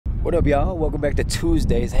What up, y'all? Welcome back to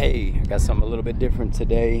Tuesdays. Hey, I got something a little bit different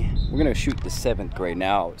today. We're gonna shoot the 7th grade.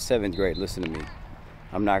 Now, 7th grade, listen to me.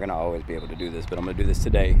 I'm not gonna always be able to do this, but I'm gonna do this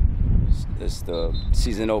today. It's the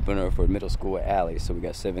season opener for middle school at Allie. So we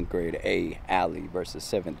got 7th grade A Allie versus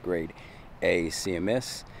 7th grade A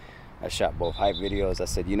CMS. I shot both hype videos. I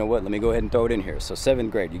said, you know what? Let me go ahead and throw it in here. So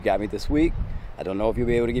 7th grade, you got me this week. I don't know if you'll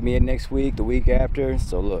be able to get me in next week, the week after.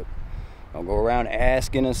 So look, don't go around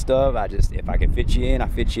asking and stuff. If I can fit you in, I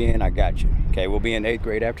fit you in. I got you. Okay, we'll be in 8th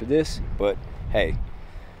grade after this. But hey,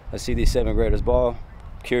 let's see these 7th graders ball.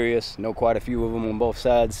 Curious. Know quite a few of them on both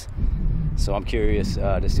sides. So I'm curious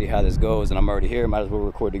to see how this goes. And I'm already here. Might as well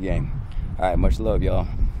record the game. All right, much love, y'all.